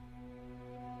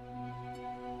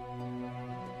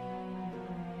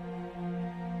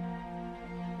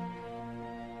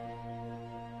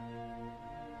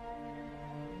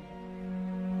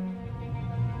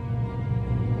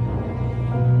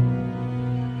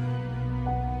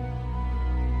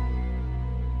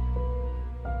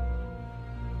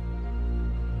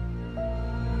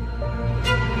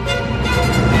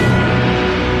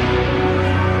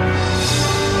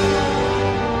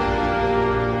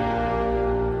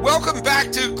Welcome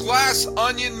back to Glass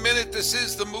Onion Minute. This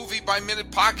is the Movie by Minute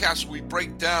podcast. We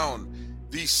break down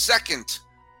the second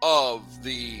of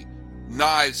the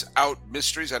Knives Out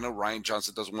mysteries. I know Rian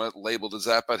Johnson doesn't want it labeled as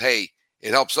that, but hey,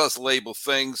 it helps us label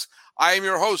things. I am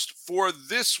your host for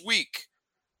this week.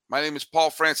 My name is Paul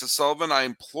Francis Sullivan. I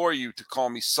implore you to call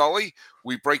me Sully.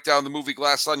 We break down the movie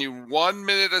Glass Onion 1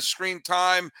 minute of screen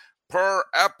time per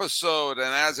episode.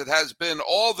 And as it has been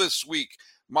all this week,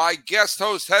 my guest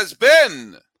host has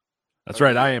been... That's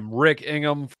right. I am Rick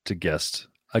Ingham to guest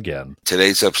again.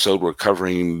 Today's episode, we're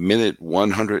covering minute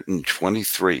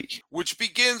 123, which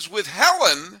begins with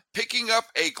Helen picking up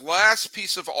a glass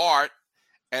piece of art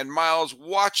and Miles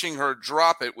watching her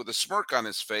drop it with a smirk on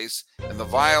his face and the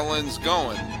violins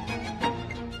going.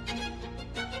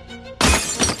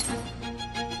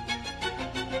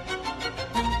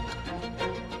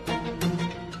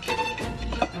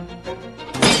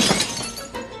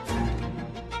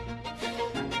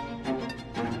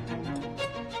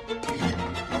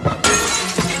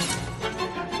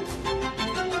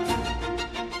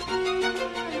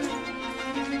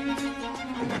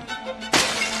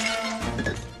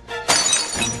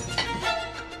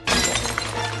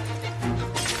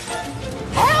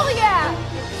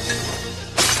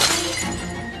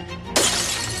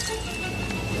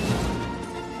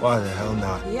 Why the hell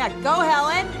not? Yeah, go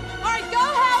Helen. All right, go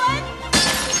Helen.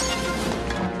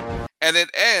 And it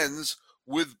ends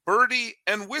with Birdie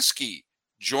and Whiskey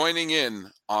joining in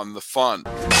on the fun.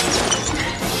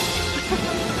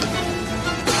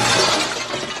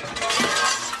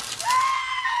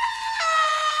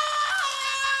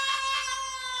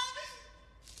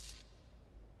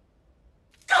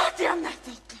 God damn that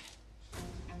filter.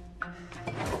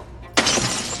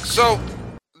 So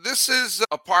this is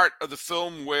a part of the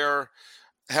film where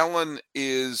Helen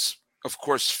is, of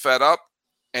course, fed up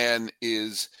and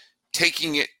is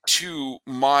taking it to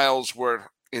Miles where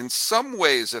in some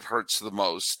ways it hurts the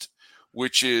most,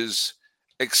 which is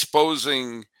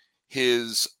exposing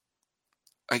his,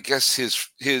 I guess,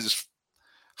 his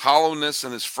hollowness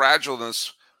and his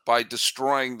fragileness by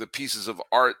destroying the pieces of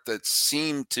art that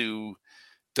seem to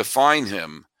define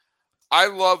him. I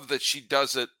love that she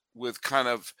does it with kind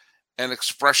of an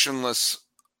expressionless,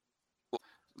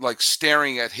 like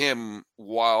staring at him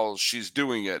while she's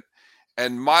doing it.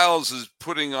 And Miles is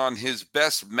putting on his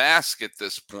best mask at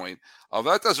this point. Oh,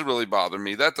 that doesn't really bother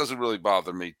me. That doesn't really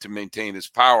bother me to maintain his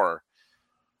power.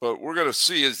 But we're going to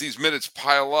see as these minutes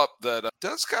pile up that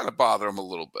does kind of bother him a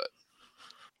little bit.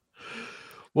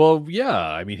 Well,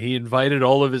 yeah. I mean, he invited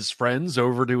all of his friends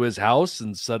over to his house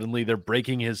and suddenly they're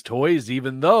breaking his toys,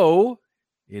 even though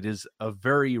it is a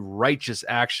very righteous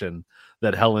action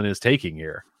that Helen is taking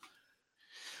here.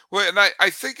 Well, and I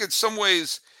think in some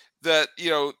ways that,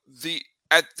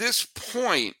 at this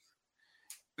point,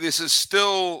 this is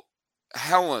still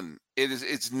Helen.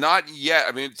 It's not yet.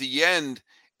 I mean, at the end,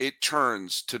 it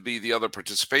turns to be the other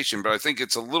participation, but I think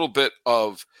it's a little bit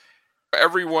of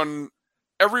everyone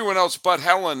else but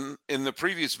Helen in the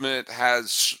previous minute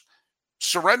has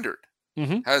surrendered.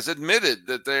 Has admitted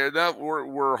that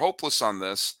we're hopeless on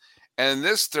this. And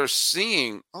this, they're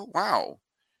seeing, oh, wow,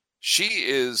 she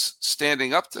is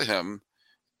standing up to him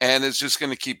and is just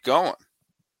going to keep going.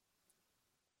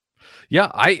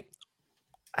 Yeah, I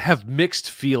have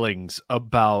mixed feelings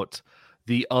about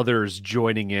the others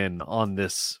joining in on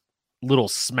this little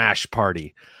smash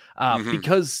party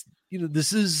because,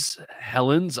 this is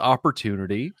Helen's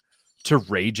opportunity to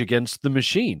rage against the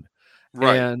machine.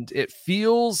 Right. And it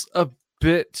feels a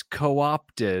bit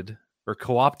co-opted or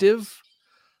co-optive.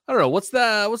 I don't know. What's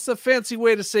the fancy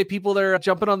way to say people that are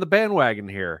jumping on the bandwagon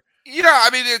here? Yeah, I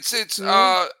mean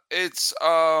it's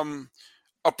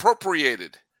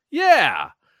appropriated. Yeah.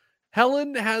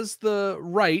 Helen has the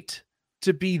right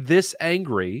to be this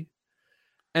angry,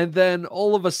 and then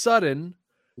all of a sudden,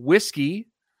 Whiskey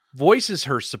voices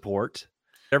her support.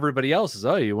 Everybody else is,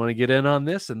 oh, you want to get in on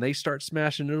this? And they start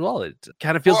smashing it all. It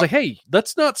kind of feels like, hey,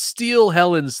 let's not steal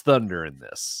Helen's thunder in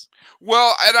this.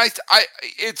 Well, and I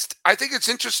think it's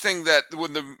interesting that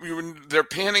when they're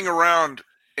panning around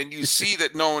and you see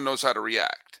that no one knows how to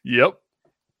react. Yep.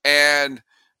 And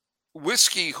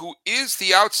Whiskey, who is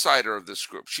the outsider of this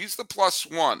group, she's the plus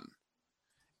one,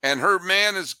 and her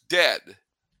man is dead.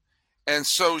 And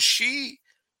so she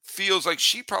feels like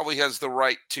she probably has the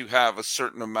right to have a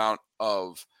certain amount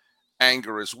of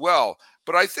anger as well.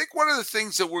 But I think one of the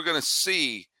things that we're going to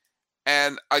see,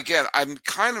 and again, I'm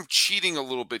kind of cheating a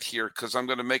little bit here because I'm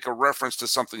going to make a reference to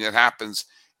something that happens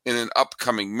in an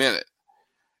upcoming minute.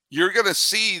 You're going to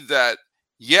see that,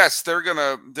 yes, they're going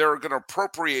to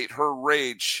appropriate her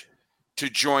rage to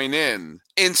join in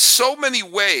so many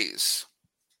ways.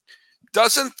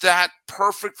 doesn't that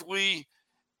perfectly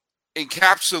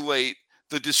encapsulate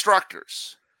the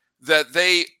Destructors? That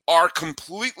they are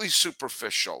completely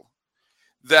superficial,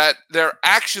 that their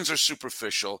actions are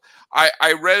superficial.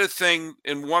 I read a thing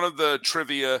in one of the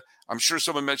trivia. I'm sure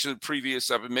someone mentioned in the previous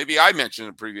episode. Maybe I mentioned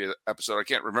in a previous episode. I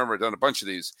can't remember. I've done a bunch of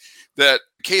these. That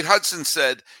Kate Hudson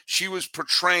said she was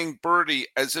portraying Birdie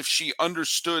as if she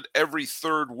understood every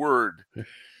third word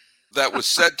that was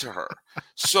said to her.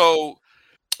 So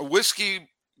Whiskey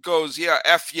goes, yeah,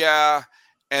 F yeah.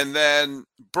 And then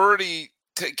Birdie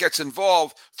gets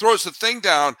involved, throws the thing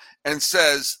down and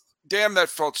says, damn, that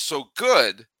felt so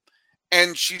good.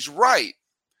 And she's right.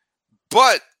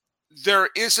 But there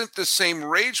isn't the same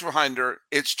rage behind her.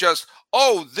 It's just,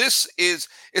 oh,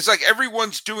 it's like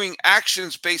everyone's doing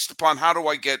actions based upon how do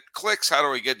I get clicks? How do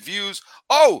I get views?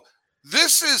 Oh,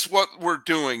 this is what we're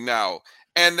doing now.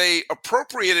 And they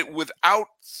appropriate it without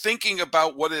thinking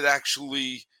about what it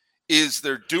actually is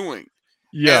they're doing.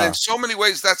 Yeah. And in so many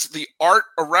ways, that's the art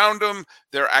around them,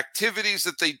 their activities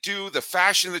that they do, the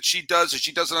fashion that she does, that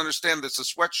she doesn't understand it's a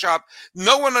sweatshop.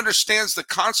 No one understands the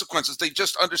consequences. They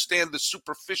just understand the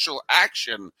superficial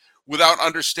action without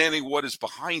understanding what is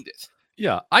behind it.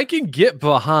 Yeah, I can get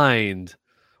behind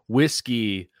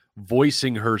Whiskey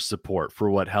voicing her support for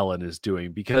what Helen is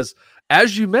doing because,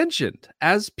 as you mentioned,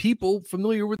 as people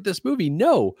familiar with this movie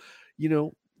know,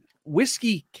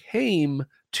 Whiskey came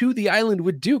to the island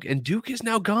with Duke, and Duke is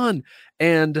now gone.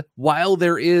 And while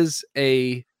there is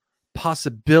a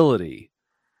possibility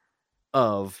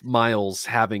of Miles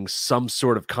having some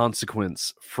sort of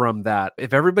consequence from that,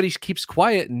 if everybody keeps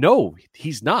quiet, no,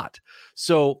 he's not.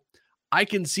 So I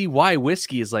can see why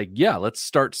Whiskey is like, yeah, let's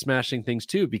start smashing things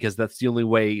too, because that's the only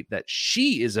way that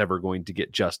she is ever going to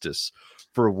get justice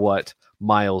for what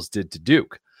Miles did to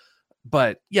Duke.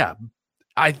 But yeah,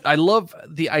 I love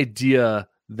the idea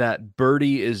that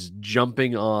Birdie is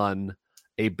jumping on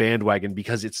a bandwagon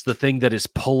because it's the thing that is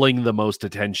pulling the most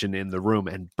attention in the room,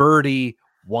 and Birdie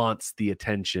wants the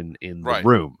attention in the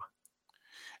room.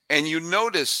 And you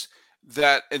notice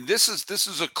that, and this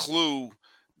is a clue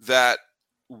that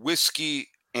Whiskey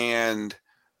and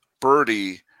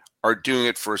Birdie are doing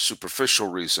it for a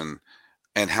superficial reason,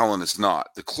 and Helen is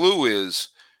not. The clue is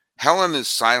Helen is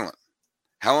silent.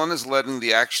 Helen is letting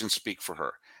the action speak for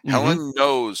her. Helen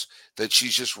knows that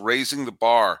she's just raising the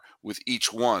bar with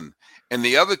each one. And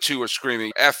the other two are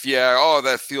screaming, F yeah, oh,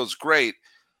 that feels great.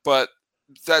 But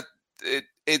that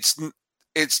it's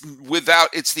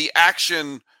the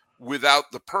action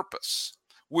without the purpose,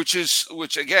 which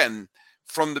again,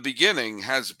 from the beginning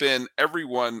has been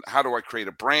everyone, how do I create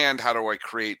a brand? How do I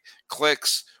create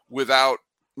clicks without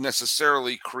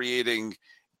necessarily creating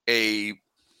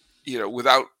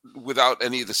without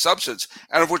any of the substance,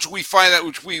 and of which we find out,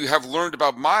 which we have learned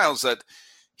about Miles, that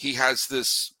he has the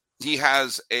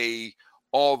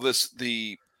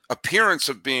appearance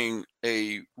of being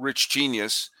a rich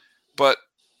genius, but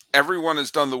everyone has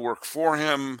done the work for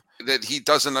him, that he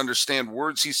doesn't understand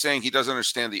words he's saying. He doesn't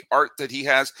understand the art that he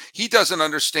has. He doesn't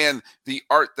understand the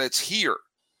art that's here,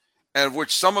 and of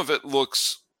which some of it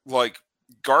looks like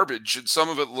garbage and some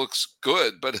of it looks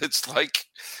good, but it's like,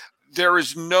 there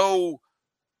is no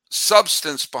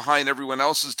substance behind everyone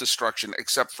else's destruction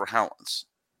except for Helen's.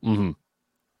 Mm-hmm.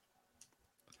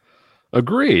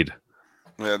 Agreed.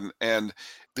 And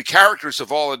the characters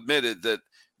have all admitted that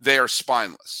they are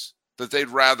spineless, that they'd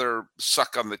rather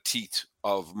suck on the teat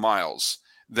of Miles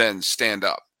than stand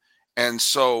up. And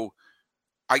so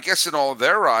I guess in all of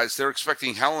their eyes, they're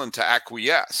expecting Helen to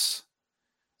acquiesce.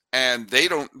 And they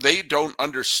don't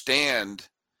understand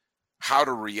how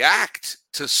to react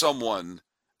to someone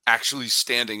actually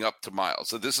standing up to Miles.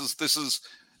 So this is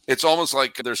it's almost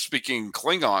like they're speaking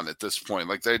Klingon at this point.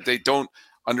 Like they don't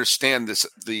understand this,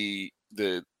 the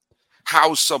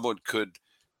how someone could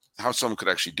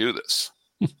actually do this.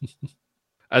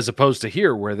 As opposed to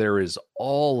here, where there is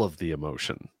all of the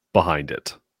emotion behind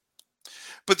it.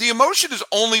 But the emotion is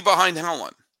only behind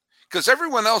Helen, because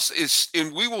everyone else is,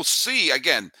 and we will see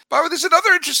again. By the way, there's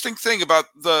another interesting thing about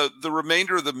the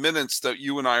remainder of the minutes that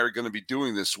you and I are going to be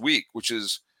doing this week, which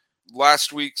is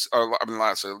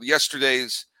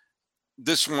yesterday's,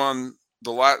 this one,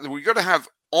 we're going to have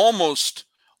almost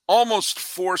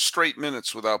 4 straight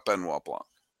minutes without Benoit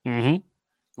Blanc,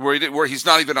 where he's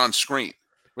not even on screen,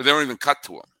 where they don't even cut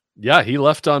to him. Yeah, he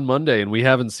left on Monday, and we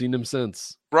haven't seen him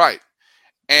since. Right,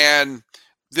 and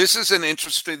this is an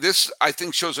interesting. This, I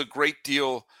think, shows a great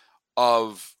deal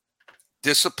of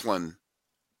discipline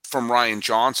from Rian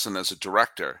Johnson as a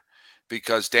director,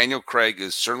 because Daniel Craig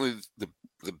is certainly the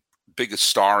biggest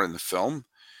star in the film.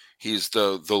 He's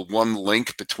the one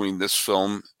link between this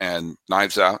film and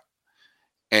Knives Out,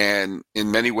 And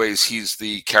in many ways, he's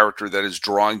the character that is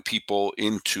drawing people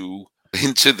into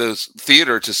the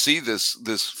theater to see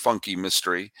this funky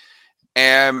mystery.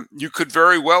 And you could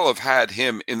very well have had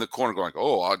him in the corner going,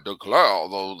 "Oh, I declare."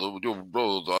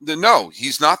 No,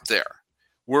 he's not there.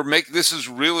 This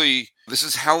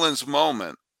is Helen's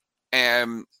moment,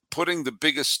 and putting the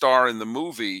biggest star in the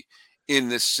movie in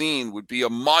this scene would be a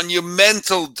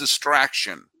monumental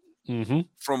distraction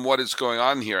from what is going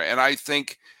on here. And I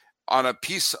think on a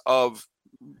piece of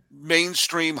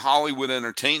mainstream Hollywood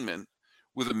entertainment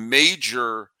with a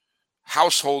major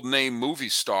household name movie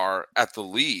star at the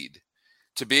lead,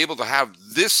 to be able to have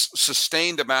this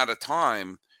sustained amount of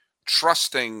time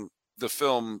trusting the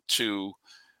film to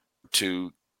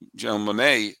Janelle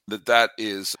Monáe, that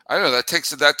is, I don't know, that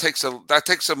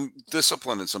takes some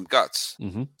discipline and some guts.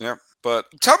 Yeah. But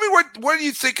tell me, what do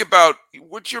you think about,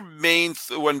 what's your main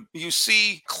when you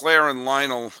see Claire and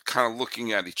Lionel kind of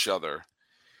looking at each other?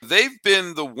 They've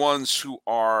been the ones who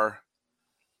are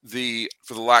for the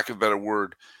lack of a better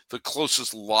word, the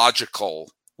closest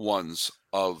logical ones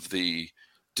of the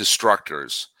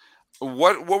Destructors.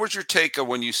 What was your take on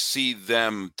when you see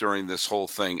them during this whole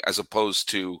thing, as opposed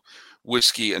to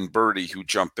Whiskey and Birdie, who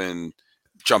jump into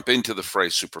the fray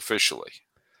superficially?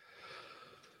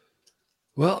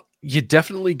 Well, you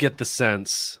definitely get the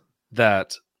sense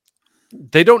that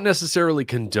they don't necessarily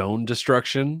condone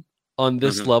destruction on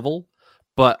this level,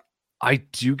 but I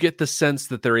do get the sense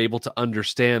that they're able to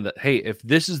understand that, hey, if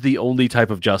this is the only type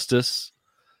of justice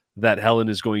that Helen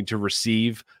is going to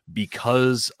receive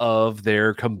because of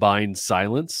their combined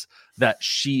silence, that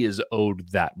she is owed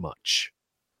that much.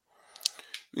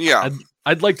 Yeah.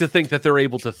 I'd like to think that they're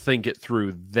able to think it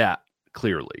through that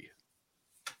clearly.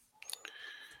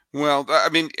 Well, I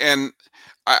mean, and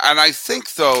I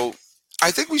think, though,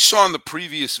 we saw in the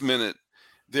previous minute,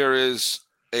 there is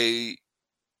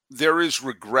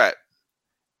regret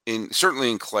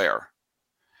certainly in Claire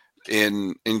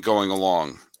in going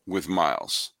along with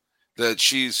Miles, that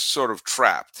she's sort of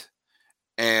trapped.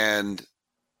 And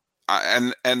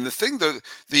the thing,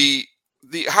 the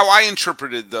how I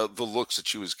interpreted the looks that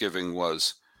she was giving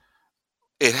was,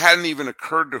 it hadn't even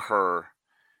occurred to her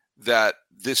that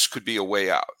this could be a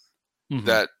way out.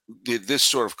 That this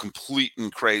sort of complete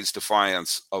and crazed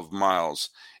defiance of Miles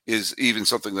is even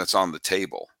something that's on the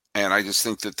table. And I just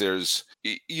think that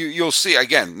you'll see,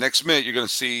 again, next minute, you're going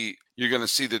to see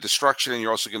the destruction, and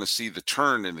you're also going to see the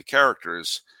turn in the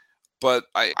characters. But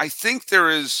I think there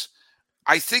is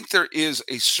a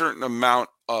certain amount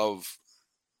of,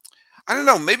 I don't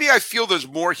know, maybe I feel there's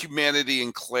more humanity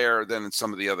in Claire than in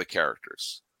some of the other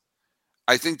characters.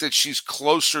 I think that she's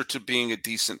closer to being a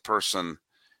decent person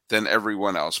than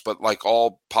everyone else. But like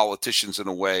all politicians, in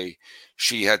a way,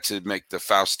 she had to make the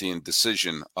Faustian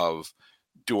decision of,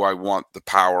 do I want the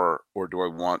power or do I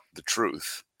want the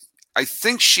truth? I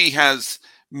think she has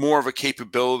more of a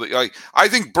capability. Like, I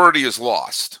think Birdie is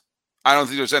lost. I don't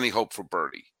think there's any hope for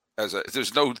Birdie.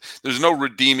 There's no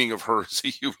redeeming of her as a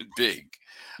human being.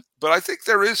 But I think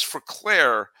there is for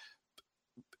Claire,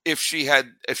 if she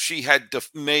had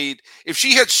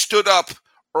stood up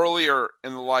earlier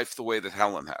in life the way that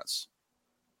Helen has.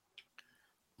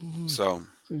 So,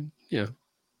 yeah,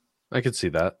 I could see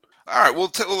that. All right,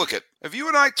 we'll look at. Have you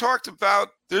and I talked about?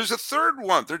 There's a third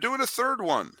one. They're doing a third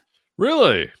one.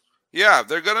 Really? Yeah,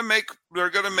 they're gonna make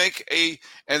a,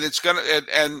 and it's gonna,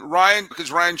 and Ryan, because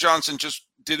Rian Johnson just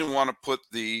didn't want to put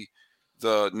the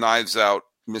Knives Out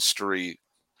mystery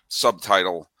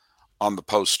subtitle on the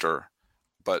poster.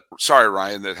 But sorry,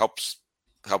 Ryan, that helps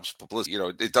publicity.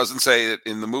 It doesn't say it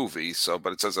in the movie,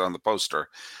 but it says it on the poster.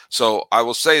 So I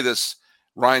will say this,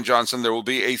 Rian Johnson, there will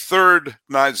be a third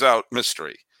Knives Out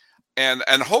mystery. And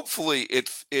hopefully it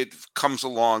comes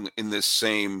along in this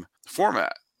same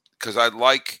format, because I'd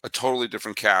like a totally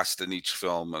different cast in each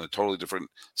film and a totally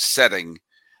different setting.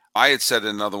 I had said in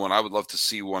another one, I would love to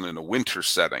see one in a winter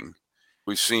setting.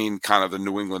 We've seen kind of the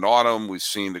New England autumn. We've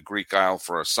seen the Greek Isle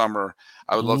for a summer.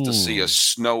 I would love to see a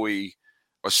snowy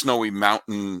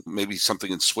mountain, maybe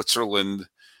something in Switzerland,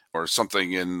 or something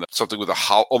with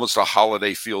almost a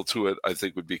holiday feel to it. I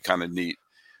think would be kind of neat.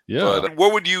 Yeah. But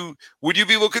what would you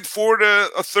be looking for to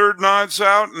a third Knives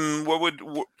Out, and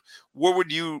where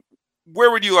would you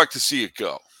like to see it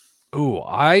go? Oh,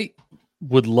 I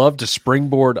would love to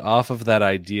springboard off of that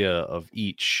idea of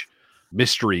each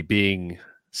mystery being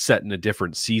set in a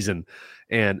different season.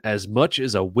 And as much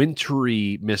as a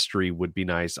wintry mystery would be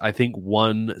nice, I think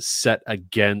one set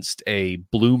against a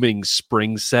blooming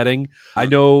spring setting. I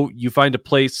know you find a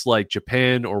place like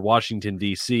Japan or Washington,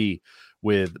 D.C.,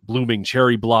 with blooming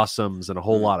cherry blossoms and a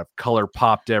whole lot of color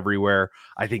popped everywhere.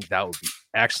 I think that would be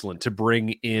excellent to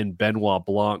bring in Benoit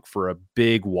Blanc for a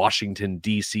big Washington,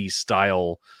 D.C.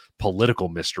 style political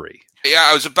mystery. Yeah,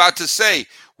 I was about to say,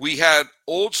 we had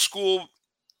old school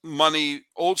money,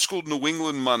 old school New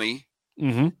England money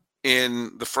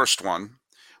in the first one.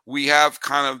 We have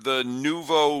kind of the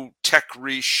nouveau tech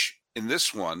riche in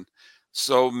this one.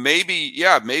 So maybe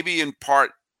in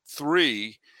part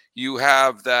 3, you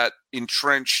have that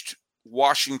entrenched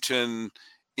Washington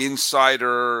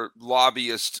insider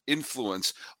lobbyist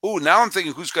influence. Oh, now I'm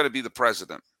thinking, who's going to be the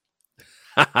president?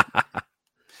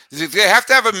 They have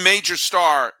to have a major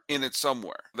star in it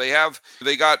somewhere. They got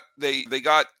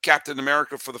Captain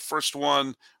America for the first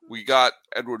one. We got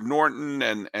Edward Norton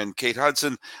and Kate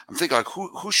Hudson. I'm thinking, like,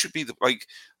 who should be the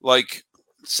like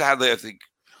sadly, I think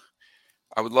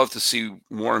I would love to see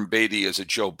Warren Beatty as a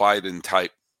Joe Biden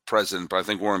type president, but I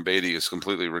think Warren Beatty is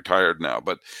completely retired now.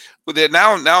 But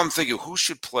now I'm thinking, who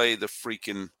should play the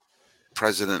freaking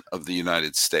president of the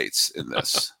United States in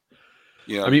this?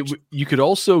 I mean, you could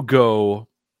also go,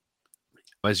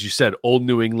 as you said, old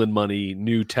New England money,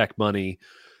 new tech money.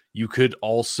 You could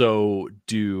also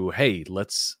do, hey,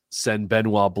 let's send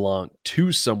Benoit Blanc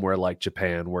to somewhere like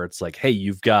Japan, where it's like, hey,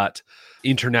 you've got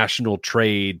international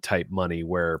trade type money,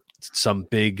 where some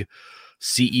big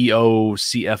CEO,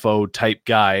 CFO type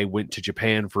guy went to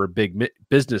Japan for a big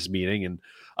business meeting, and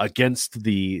against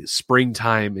the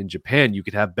springtime in Japan, you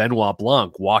could have Benoit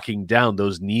Blanc walking down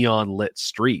those neon lit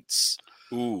streets.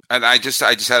 Ooh, and I just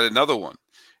had another one.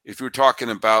 If you're talking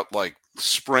about like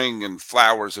spring and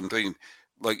flowers and things,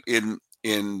 like in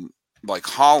like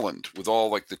Holland with all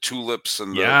like the tulips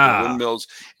and the windmills,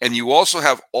 and you also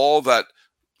have all that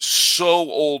so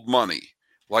old money,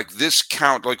 like this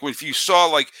count, like if you saw,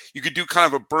 like you could do kind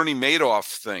of a Bernie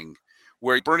Madoff thing,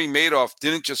 where Bernie Madoff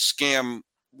didn't just scam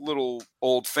little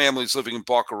old families living in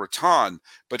Boca Raton,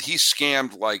 but he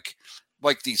scammed like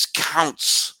these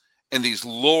counts and these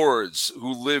lords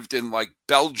who lived in like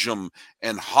Belgium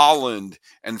and Holland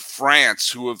and France,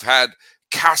 who have had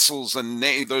castles and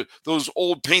those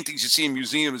old paintings you see in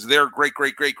museums, their great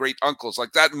uncles.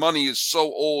 Like, that money is so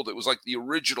old, it was like the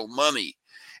original money.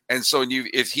 And so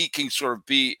if he can sort of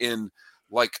be in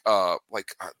like a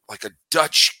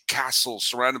Dutch castle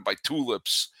surrounded by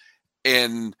tulips,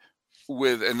 and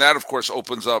that of course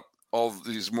opens up all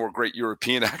these more great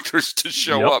European actors to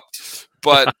show up.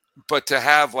 But to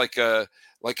have like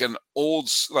an old,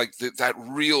 like that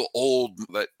real old,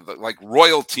 like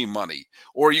royalty money,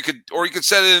 or you could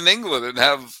set it in England and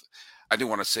have, I didn't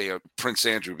want to say Prince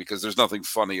Andrew because there's nothing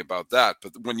funny about that,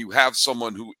 but when you have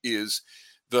someone who is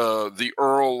the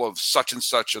Earl of such and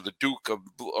such, or the Duke of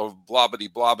blobbity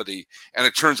blobbity, and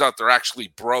it turns out they're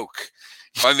actually broke.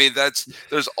 I mean,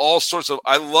 there's all sorts of,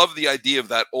 I love the idea of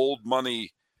that old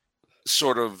money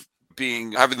sort of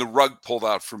having the rug pulled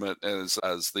out from it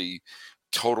as the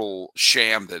total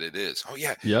sham that it is. Oh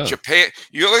yeah. Japan.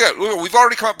 You look, we've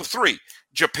already come up with 3.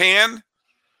 Japan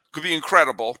could be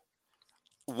incredible.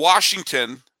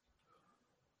 Washington,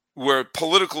 where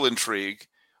political intrigue,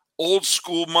 old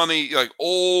school money, like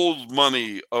old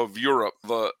money of Europe.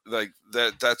 There's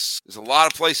a lot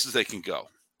of places they can go.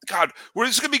 God, this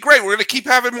is gonna be great. We're gonna keep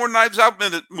having more Knives Out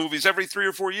minute movies every 3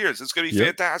 or 4 years. It's gonna be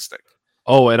fantastic.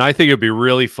 Oh, and I think it'd be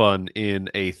really fun in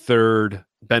a third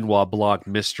Benoit Blanc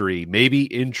mystery, maybe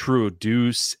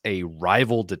introduce a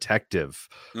rival detective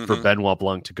for Benoit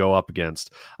Blanc to go up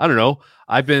against. I don't know.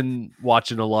 I've been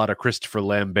watching a lot of Christopher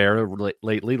Lambert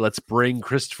lately. Let's bring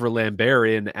Christopher Lambert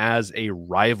in as a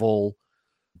rival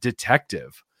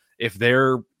detective. If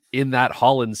they're in that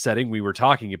Holland setting we were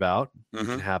talking about, you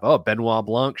can have, Benoit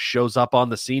Blanc shows up on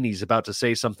the scene. He's about to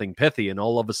say something pithy, and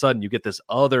all of a sudden you get this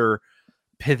other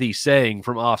pithy saying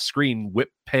from off screen,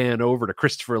 whip pan over to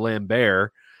Christopher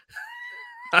Lambert.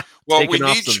 Well, we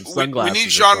need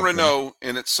Jean Reno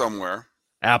in it somewhere.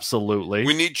 Absolutely.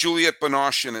 We need Juliette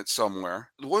Binoche in it somewhere.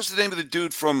 What was the name of the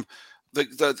dude from the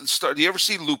start? Do you ever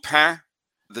see Lupin,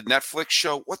 the Netflix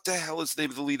show? What the hell is the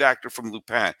name of the lead actor from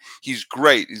Lupin? He's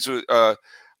great. He's a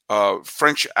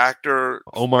French actor.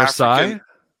 Omar Sy?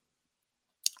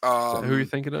 Who are you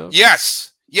thinking of?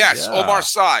 Yes. Yeah. Omar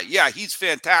Sy. Yeah, he's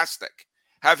fantastic.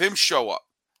 Have him show up.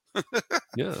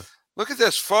 Yeah. Look at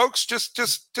this, folks. Just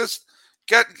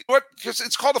get what? Because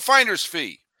it's called a finder's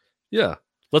fee. Yeah.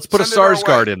 Let's put a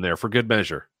Sarsgaard in there for good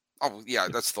measure. Oh yeah,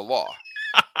 that's the law.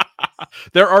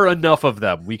 There are enough of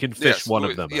them. We can fish one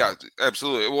of them. Yeah, out.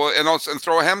 Absolutely. Well, and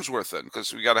throw a Hemsworth in,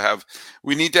 because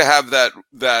we need to have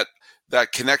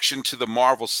that connection to the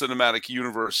Marvel Cinematic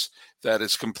Universe that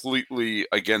is completely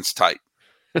against tight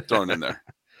thrown in there.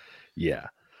 Yeah.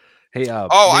 Hey,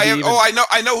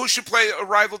 I know who should play a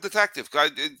rival detective,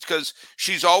 because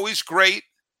she's always great,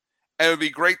 And it would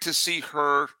be great to see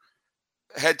her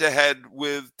head-to-head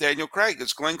with Daniel Craig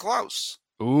as Glenn Close.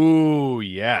 Ooh,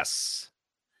 yes.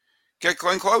 Get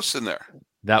Glenn Close in there.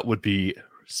 That would be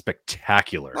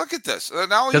spectacular. Look at this.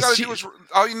 Now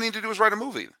all you need to do is write a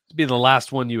movie. It'd be the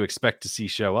last one you expect to see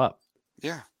show up.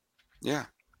 Yeah. Yeah.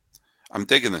 I'm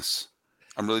digging this.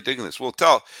 I'm really digging this. Look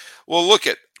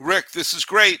at Rick. This is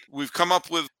great. We've come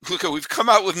out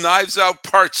with Knives Out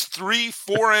parts 3,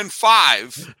 4, and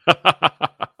 5.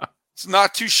 It's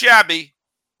not too shabby.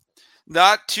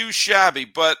 Not too shabby.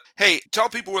 But hey, tell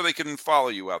people where they can follow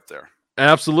you out there.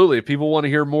 Absolutely. If people want to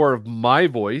hear more of my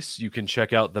voice, you can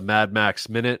check out the Mad Max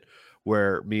Minute,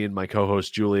 where me and my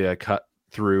co-host Julia cut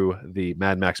through the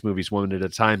Mad Max movies one at a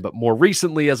time. But more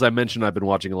recently, as I mentioned, I've been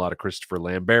watching a lot of Christopher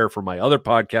Lambert for my other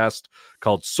podcast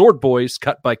called Sword Boys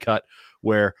Cut by Cut,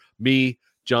 where me,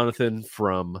 Jonathan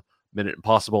from Minute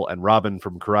Impossible, and Robin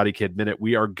from Karate Kid Minute,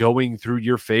 we are going through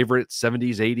your favorite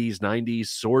 70s, 80s, 90s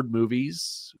sword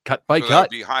movies cut by cut. That would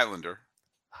be Highlander.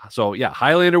 So yeah,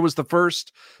 Highlander was the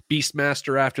first.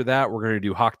 Beastmaster after that. We're going to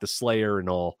do Hawk the Slayer and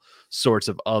all sorts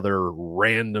of other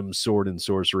random sword and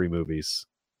sorcery movies.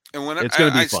 And it's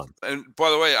going to be fun. And by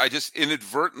the way, I just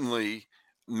inadvertently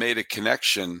made a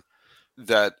connection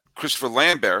that Christopher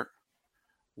Lambert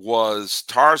was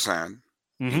Tarzan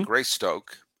in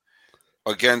Greystoke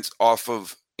off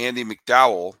of Andy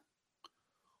McDowell,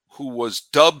 who was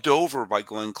dubbed over by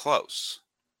Glenn Close.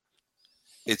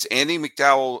 It's Andy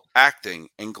McDowell acting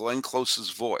and Glenn Close's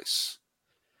voice.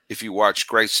 If you watch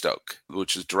Greystoke,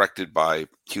 which is directed by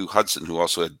Hugh Hudson, who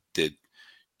also did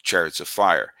Chariots of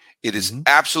Fire. It is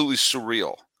absolutely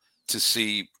surreal to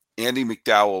see Andy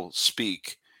McDowell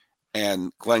speak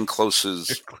and Glenn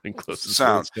Close's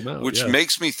sound, which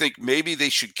makes me think maybe they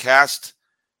should cast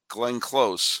Glenn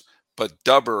Close, but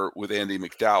dub her with Andy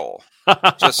McDowell,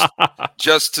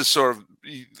 just to sort of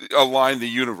align the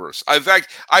universe. In fact,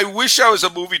 I wish I was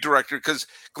a movie director, because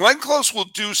Glenn Close will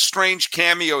do strange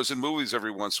cameos in movies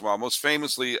every once in a while, most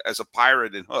famously as a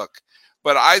pirate in Hook.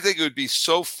 But I think it would be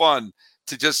so fun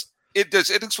to just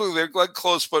inexplicably Glenn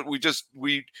Close, but we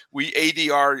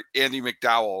ADR Andy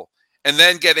McDowell, and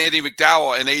then get Andy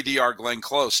McDowell and ADR Glenn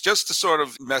Close, just to sort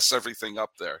of mess everything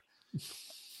up there.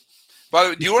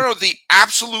 But do you want to know the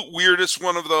absolute weirdest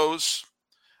one of those?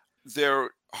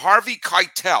 They're Harvey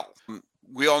Keitel.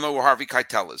 We all know who Harvey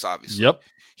Keitel is, obviously. Yep.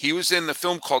 He was in the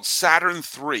film called Saturn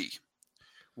III,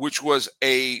 which was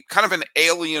a kind of an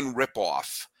Alien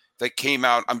ripoff that came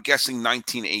out, I'm guessing,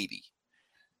 1980.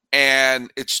 And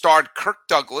it starred Kirk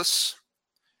Douglas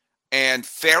and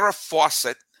Farrah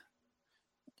Fawcett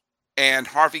and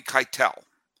Harvey Keitel.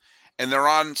 And they're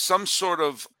on some sort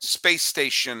of space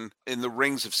station in the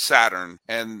rings of Saturn.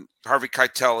 And Harvey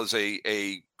Keitel is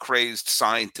a crazed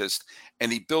scientist,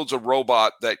 and he builds a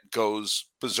robot that goes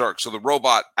berserk. So the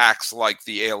robot acts like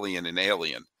the alien in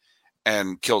Alien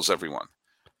and kills everyone.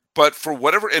 But for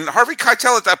whatever, and Harvey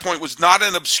Keitel at that point was not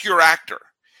an obscure actor.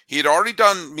 He had already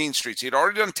done Mean Streets. He had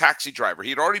already done Taxi Driver. He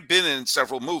had already been in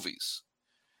several movies.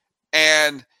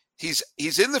 And he's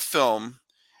in the film,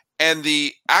 and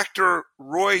the actor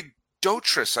Roy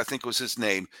Dotrice, I think was his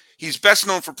name, he's best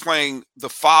known for playing the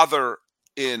father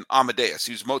in Amadeus.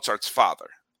 He was Mozart's father.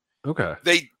 Okay.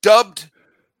 They dubbed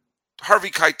Harvey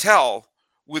Keitel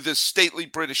with this stately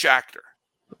British actor.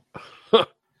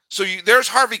 So there's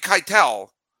Harvey Keitel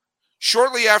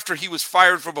shortly after he was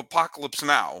fired from Apocalypse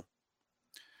Now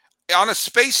on a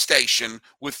space station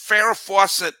with Farrah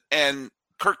Fawcett and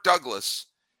Kirk Douglas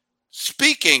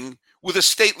speaking with a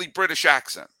stately British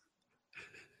accent.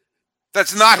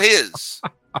 That's not his.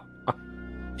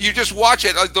 You just watch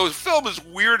it. Like, the film is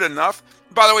weird enough.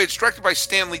 By the way, it's directed by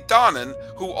Stanley Donen,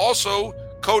 who also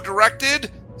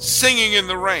co-directed Singing in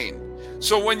the Rain.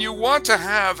 So when you want to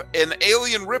have an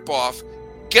Alien ripoff,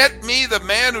 get me the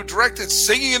man who directed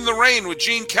Singing in the Rain with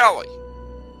Gene Kelly.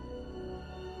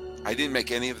 I didn't make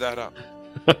any of that up.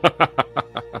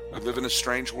 We live in a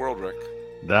strange world, Rick.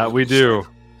 That we do.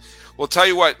 Well, tell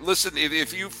you what, listen,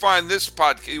 if you find this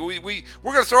podcast,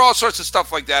 we're going to throw all sorts of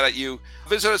stuff like that at you.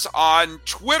 Visit us on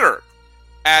Twitter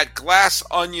at Glass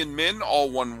Onion Min, all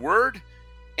one word.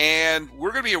 And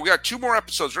we're going to be here. We got 2 more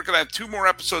episodes. We're going to have 2 more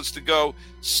episodes to go.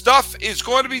 Stuff is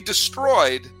going to be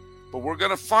destroyed, but we're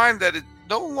going to find that it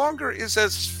no longer is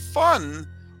as fun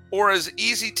or as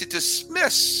easy to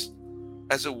dismiss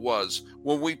as it was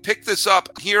when we picked this up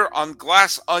here on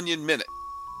Glass Onion Minute.